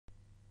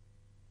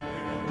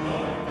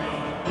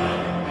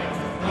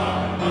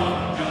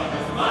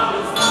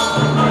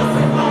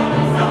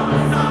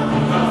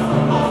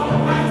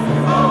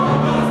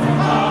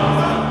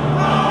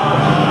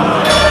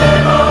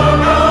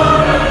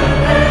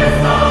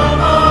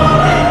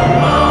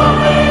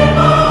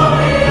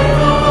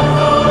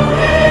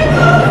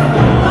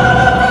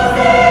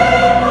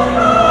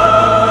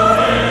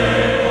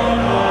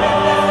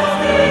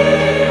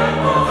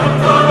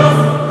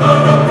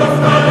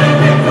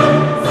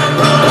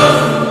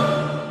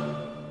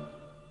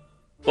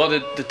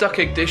the duck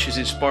egg dish is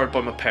inspired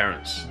by my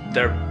parents.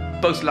 They're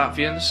both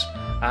Latvians.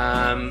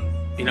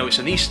 You know, it's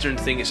an Eastern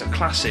thing, it's a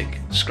classic.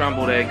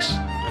 Scrambled eggs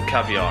and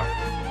caviar.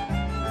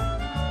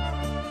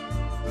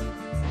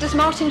 Does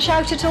Martin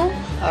shout at all?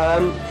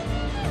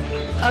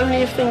 Only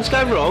if things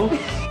go wrong.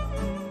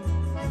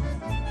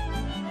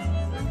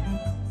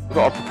 We've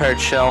got our prepared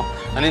shell,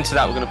 and into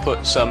that we're going to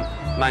put some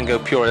mango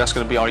puree. That's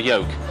going to be our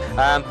yolk.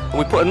 And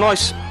we put a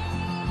nice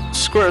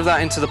squirt of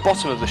that into the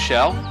bottom of the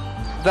shell.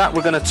 That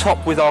we're going to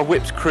top with our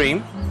whipped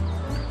cream.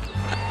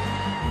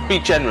 Be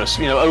generous,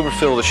 you know,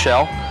 overfill the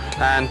shell,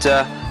 and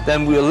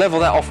then we'll level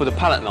that off with a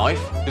palette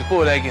knife. With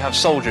boiled egg you have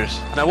soldiers.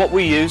 Now what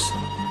we use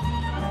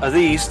are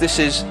these. This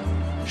is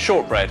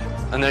shortbread,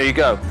 and there you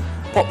go.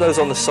 Pop those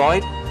on the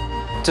side.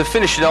 To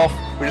finish it off,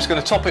 we're just going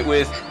to top it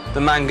with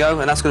the mango,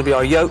 and that's going to be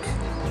our yolk.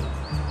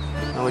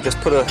 And we just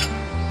put a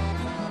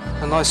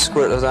nice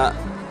squirt of that,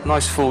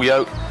 nice full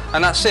yolk,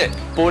 and that's it.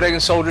 Boiled egg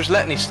and soldiers,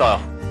 Letney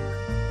style.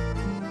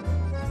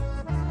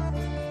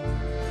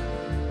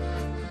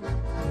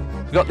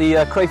 We've got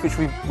the crayfish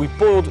we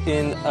boiled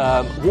in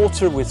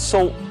water with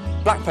salt,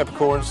 black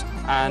peppercorns,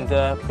 and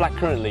black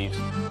currant leaves.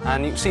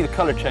 And you can see the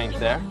colour change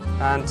there.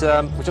 And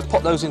we just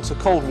pop those into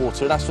cold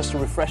water. That's just to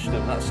refresh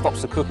them. That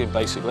stops the cooking,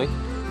 basically.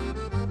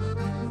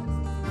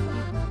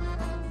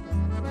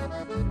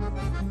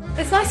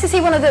 It's nice to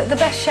see one of the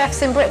best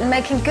chefs in Britain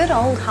making good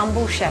old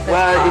humble shepherd's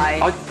pie.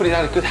 Well, I'd put it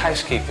down to good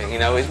housekeeping, you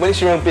know. When it's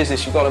your own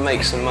business, you've got to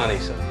make some money.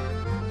 So.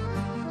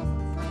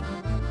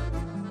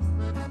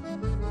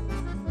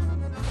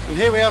 And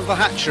here we have the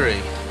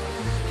hatchery.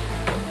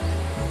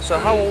 So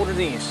how old are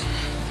these?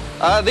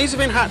 These have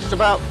been hatched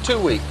about 2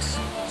 weeks.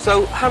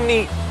 So how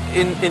many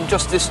in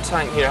just this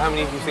tank here, how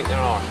many do you think there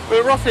are?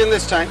 Well, roughly in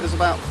this tank there's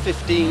about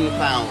 15,000.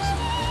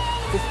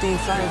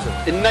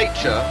 15,000? In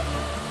nature,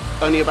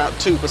 only about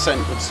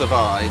 2% would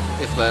survive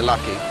if they're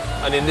lucky.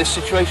 And in this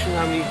situation,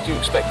 how many do you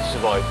expect to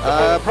survive?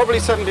 Probably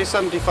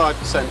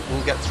 70–75%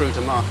 will get through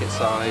to market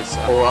size,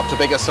 or up to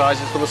bigger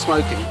sizes for the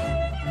smoking.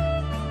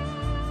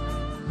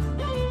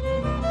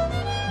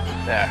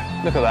 There,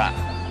 look at that.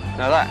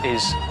 Now that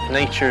is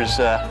nature's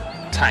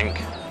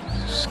tank.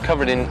 It's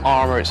covered in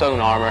armour, its own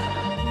armour.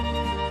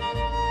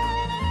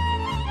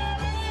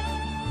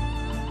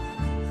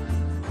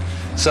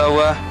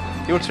 So,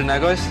 your turn now,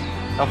 guys.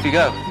 Off you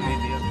go.